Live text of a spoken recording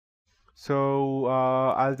So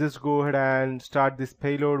I'll just go ahead and start this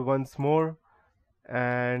payload once more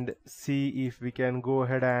and see if we can go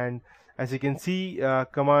ahead, and as you can see,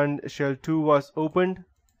 command shell 2 was opened,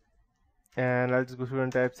 and I'll just go through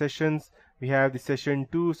and type sessions. We have the session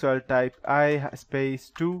 2, so I'll type I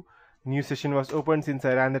space 2. New session was opened since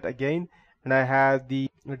I ran that again, and I have the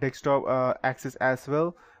desktop access as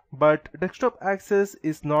well. But desktop access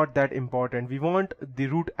is not that important. We want the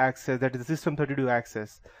root access, that is the system32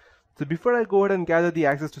 access. So before I go ahead and gather the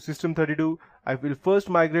access to system32, I will first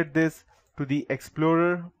migrate this to the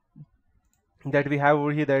explorer that we have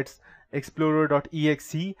over here, that's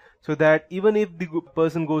explorer.exe, so that even if the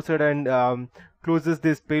person goes ahead and closes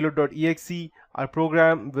this payload.exe, our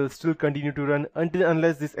program will still continue to run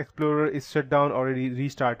unless this explorer is shut down or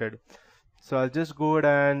restarted. So I'll just go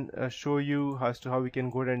ahead and show you as to how we can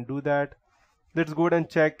go ahead and do that. Let's go ahead and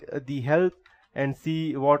check the help and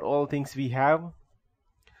see what all things we have.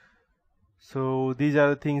 So these are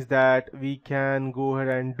the things that we can go ahead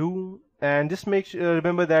and do, and just make sure,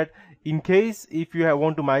 remember that in case if you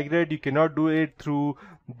want to migrate, you cannot do it through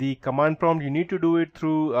the command prompt, you need to do it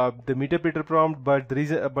through the meterpreter prompt. But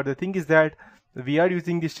the thing is that we are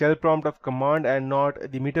using the shell prompt of command and not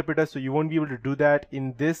the meterpreter, so you won't be able to do that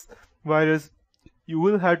in this virus. You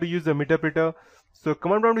will have to use the meterpreter. So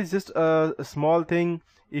command prompt is just a small thing.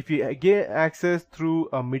 If you get access through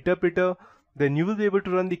a meterpreter, then you will be able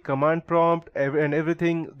to run the command prompt and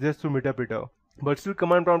everything just through meterpreter. But still,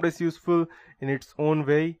 command prompt is useful in its own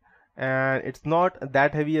way, and it's not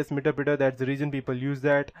that heavy as meterpreter. That's the reason people use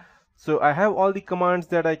that. So I have all the commands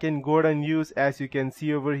that I can go ahead and use, as you can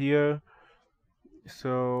see over here.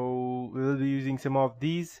 So we will be using some of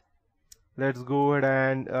these. Let's go ahead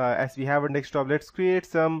and as we have a desktop, let's create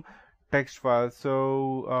some text files.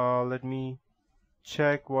 So let me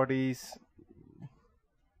check what is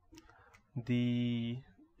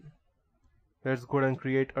let's go ahead and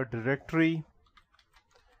create a directory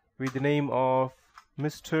with the name of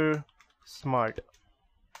Mr. Smart.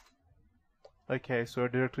 Okay, so a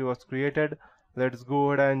directory was created. Let's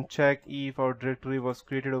go ahead and check if our directory was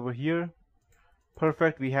created over here.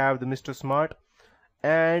 Perfect, we have the Mr. Smart.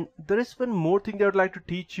 And there is one more thing that I would like to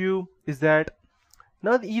teach you, is that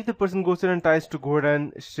now if the person goes in and tries to go ahead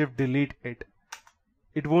and shift delete it,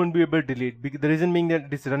 it won't be able to delete, because the reason being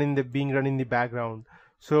that it is being run in the background.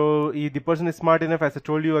 So if the person is smart enough, as I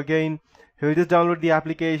told you again, he will just download the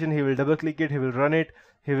application, he will double click it, he will run it,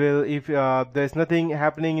 he will, if there's nothing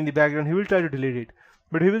happening in the background, he will try to delete it,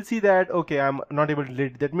 but he will see that okay, I'm not able to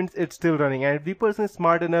delete it. That means it's still running. And if the person is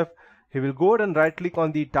smart enough, he will go ahead and right click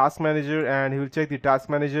on the task manager, and he will check the task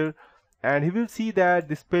manager, and he will see that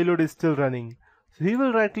this payload is still running. So he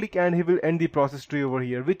will right click and he will end the process tree over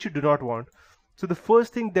here, which you do not want. So the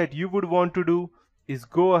first thing that you would want to do is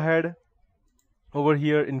go ahead over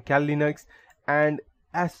here in Kali Linux, and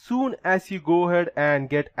as soon as you go ahead and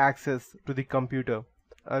get access to the computer,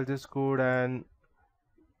 I'll just go ahead and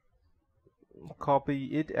copy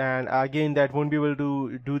it, and again that won't be able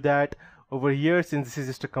to do that over here since this is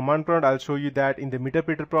just a command prompt. I'll show you that in the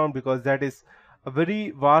meterpreter prompt, because that is a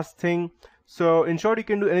very vast thing. So in short, you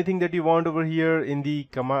can do anything that you want over here in the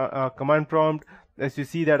command prompt. As you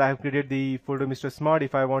see that I have created the folder Mr. Smart.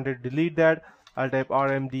 If I wanted to delete that, I'll type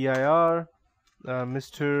rmdir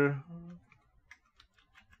Mr.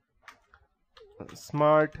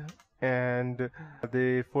 Smart, and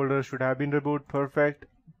the folder should have been reboot. Perfect.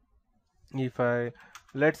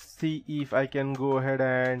 Let's see if I can go ahead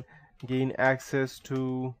and gain access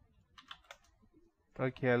to,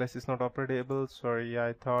 okay, ls is not operable, sorry,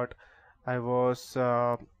 I thought I was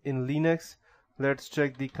in Linux. Let's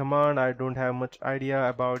check the command. I don't have much idea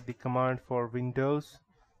about the command for Windows.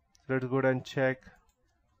 Let's go ahead and check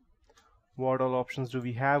what all options do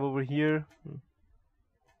we have over here.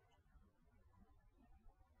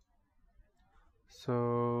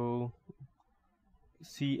 So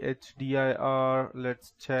chdir,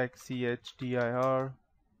 let's check chdir.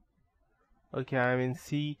 Okay, I'm in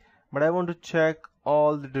C, but I want to check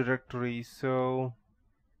all the directories, so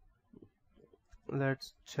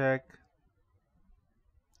let's check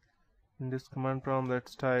in this command prompt.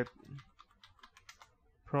 Let's type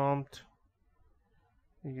prompt,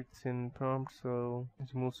 it's in prompt, so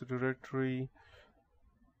it moves to directory.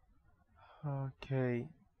 Okay,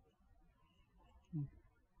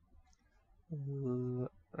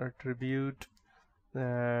 attribute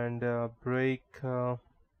and break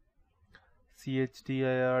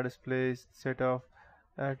chdir displays set of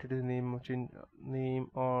attribute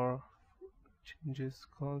name or changes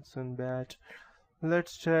constant batch.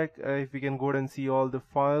 Let's check if we can go ahead and see all the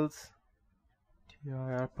files.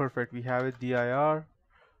 dir, perfect, we have it, dir.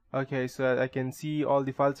 Okay, so I can see all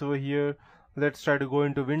the files over here. Let's try to go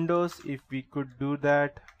into Windows if we could do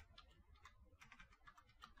that.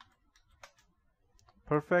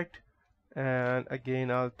 Perfect. And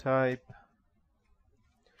again I'll type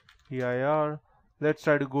dir. Let's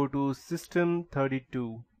try to go to system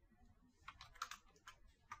 32.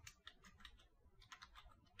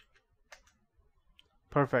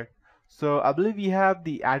 Perfect. So I believe we have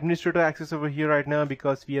the administrator access over here right now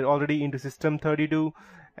because we are already into system 32,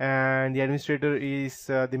 and the administrator is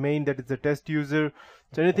the main, that is the test user.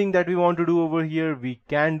 So anything that we want to do over here, we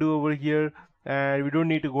can do over here, and we don't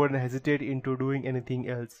need to go and hesitate into doing anything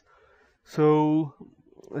else. So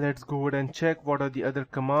let's go ahead and check what are the other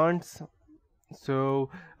commands. So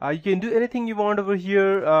you can do anything you want over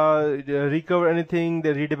here, recover anything,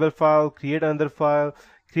 the readable file, create another file,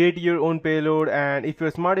 create your own payload, and if you're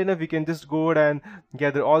smart enough you can just go ahead and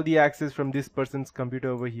gather all the access from this person's computer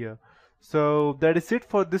over here. So that is it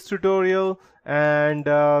for this tutorial, and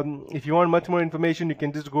if you want much more information you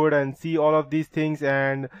can just go ahead and see all of these things,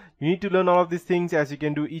 and you need to learn all of these things as you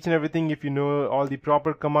can do each and everything if you know all the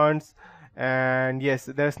proper commands. And yes,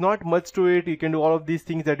 there's not much to it. You can do all of these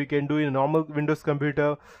things that you can do in a normal Windows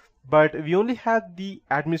computer, but we only have the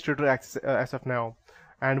administrator access as of now,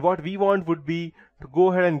 and what we want would be to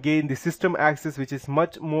go ahead and gain the system access, which is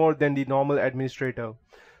much more than the normal administrator.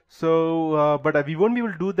 So but we won't be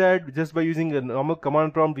able to do that just by using a normal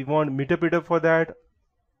command prompt. We want interpreter for that,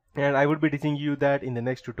 and I would be teaching you that in the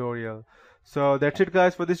next tutorial. So that's it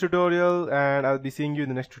guys for this tutorial, and I'll be seeing you in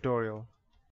the next tutorial.